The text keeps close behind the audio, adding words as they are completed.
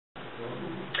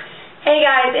Hey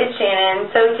guys, it's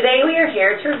Shannon. So today we are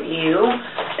here to review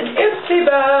an Ipsy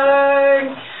bag.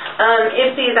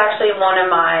 Ipsy is actually one of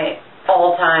my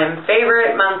all-time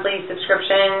favorite monthly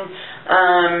subscription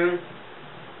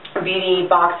beauty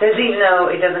boxes, even though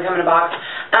it doesn't come in a box.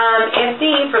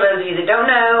 Ipsy, for those of you that don't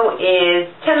know, is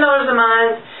 $10 a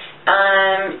month.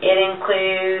 It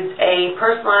includes a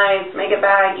personalized makeup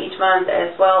bag each month,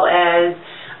 as well as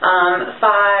 5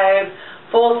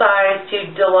 full-size to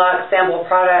deluxe sample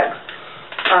products.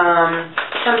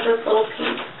 Comes this little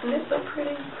piece, and it's so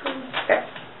pretty. Okay,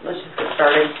 let's just get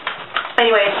started.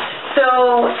 Anyway,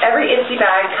 so every Ipsy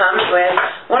bag comes with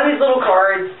one of these little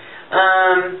cards.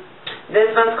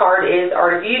 This month's card is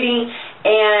Art of Beauty,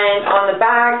 and on the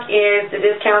back is the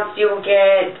discounts you will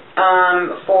get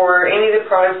for any of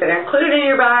the products that are included in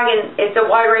your bag, and it's a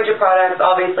wide range of products.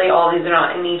 Obviously, all these are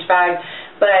not in each bag,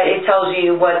 but it tells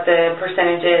you what the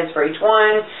percentage is for each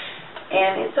one,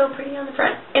 and it's so pretty on the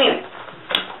front. Anyway,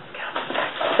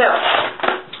 so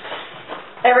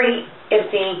every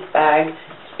Ipsy bag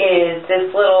is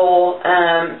this little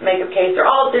makeup case. They're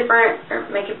all different, or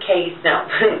makeup case,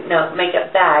 no,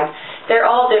 makeup bag. They're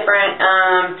all different.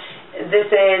 This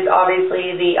is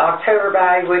obviously the October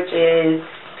bag, which is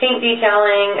pink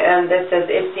detailing, and this says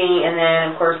Ipsy, and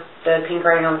then of course the pink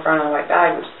writing on the front of the white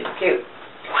bag, which is super cute.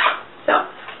 So,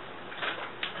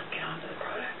 let's get on to the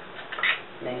products.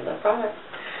 They love products.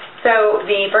 So,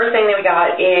 the first thing that we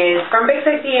got is from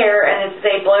bigsexyhair, and this is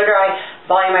a Blow Dry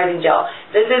Volumizing Gel.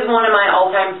 This is one of my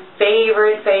all-time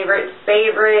favorite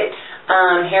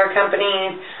hair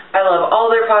companies. I love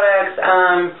all their products,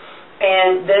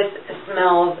 and this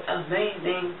smells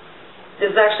amazing. This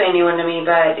is actually a new one to me,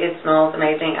 but it smells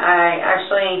amazing. I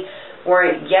actually wore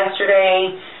it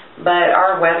yesterday, but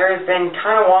our weather has been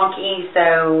kind of wonky,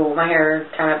 so my hair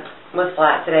kind of was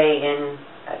flat today, and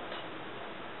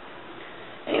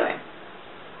anyway,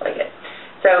 like it.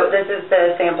 So this is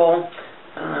the sample.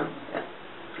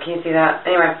 Can you see that?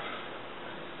 Anyway,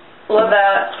 love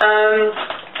that.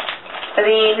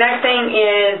 The next thing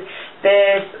is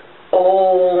this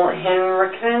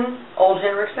OleHenriksen.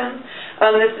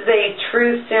 This is a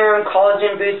true serum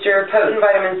collagen booster, potent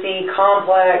vitamin C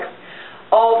complex,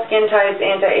 all skin types,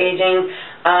 anti-aging.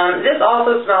 This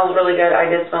also smells really good. I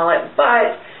did smell it,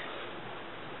 but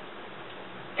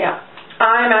yeah.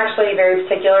 I'm actually very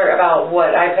particular about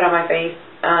what I put on my face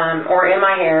or in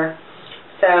my hair,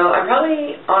 so I'm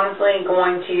probably honestly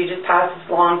going to just pass this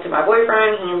along to my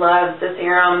boyfriend. He loves the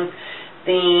serum,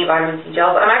 the vitamin C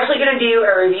gels. I'm actually going to do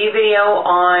a review video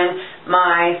on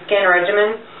my skin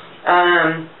regimen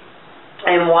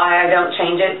and why I don't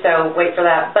change it, so wait for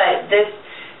that. But this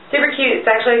super cute. It's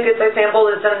actually a good size sample.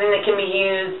 It's something that can be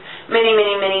used many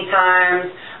times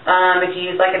if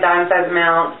you use like a dime size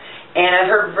amount. And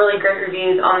I've heard really great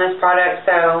reviews on this product,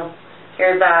 so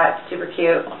here's that. Super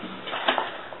cute.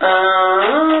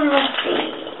 Let's see.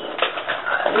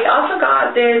 We also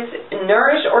got this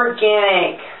Nourish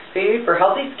organic food for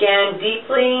healthy skin,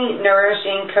 deeply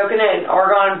nourishing coconut and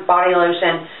argan body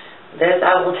lotion. This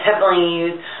I will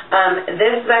definitely use.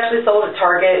 This is actually sold at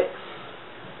Target,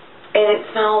 and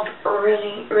it smells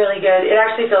really good. It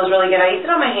actually feels really good. I use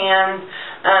it on my hands.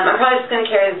 I'm probably just going to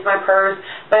carry this in my purse,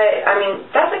 but I mean,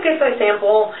 that's a good size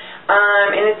sample.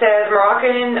 And it says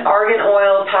Moroccan argan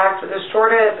oil packed with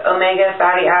restorative omega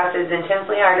fatty acids,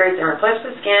 intensely hydrates and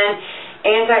replenishes the skin.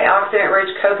 Antioxidant rich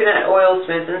coconut oil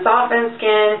smooths and softens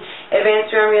skin.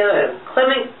 Advanced formula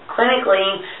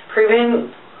clinically proven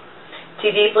to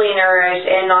deeply nourish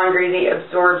and non-greasy,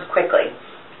 absorbs quickly.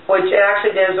 Which it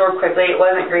actually did absorb quickly. It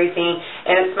wasn't greasy,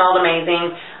 and it smelled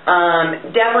amazing.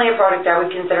 Definitely a product I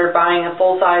would consider buying a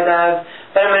full size of,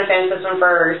 but I'm going to finish this one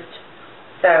first.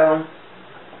 So,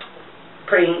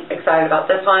 pretty excited about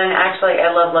this one. Actually, I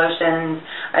love lotions.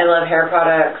 I love hair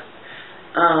products.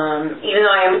 Even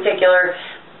though I am particular,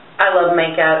 I love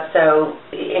makeup. So,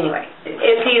 anyway,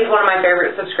 Ipsy is one of my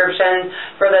favorite subscriptions.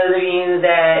 For those of you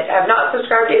that have not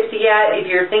subscribed to Ipsy yet, if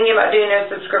you're thinking about doing a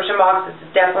subscription box, this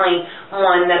is definitely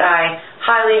one that I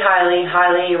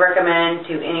highly recommend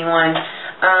to anyone.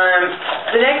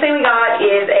 The next thing we got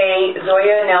is a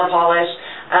ZOYA nail polish.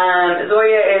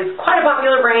 ZOYA is quite a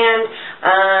popular brand.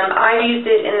 I've used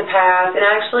it in the past and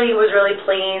actually was really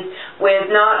pleased with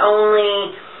not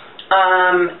only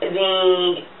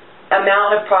the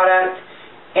amount of product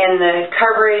and the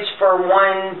coverage for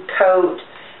one coat,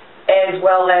 as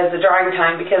well as the drying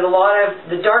time, because a lot of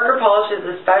the darker polishes,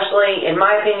 especially in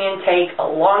my opinion, take a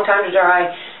long time to dry,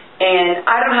 and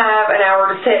I don't have an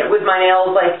hour to sit with my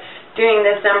nails like doing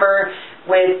this number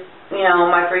with, you know,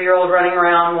 my 3-year-old running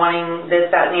around wanting this,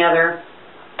 that, and the other.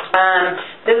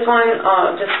 This one,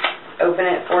 I'll just open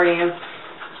it for you.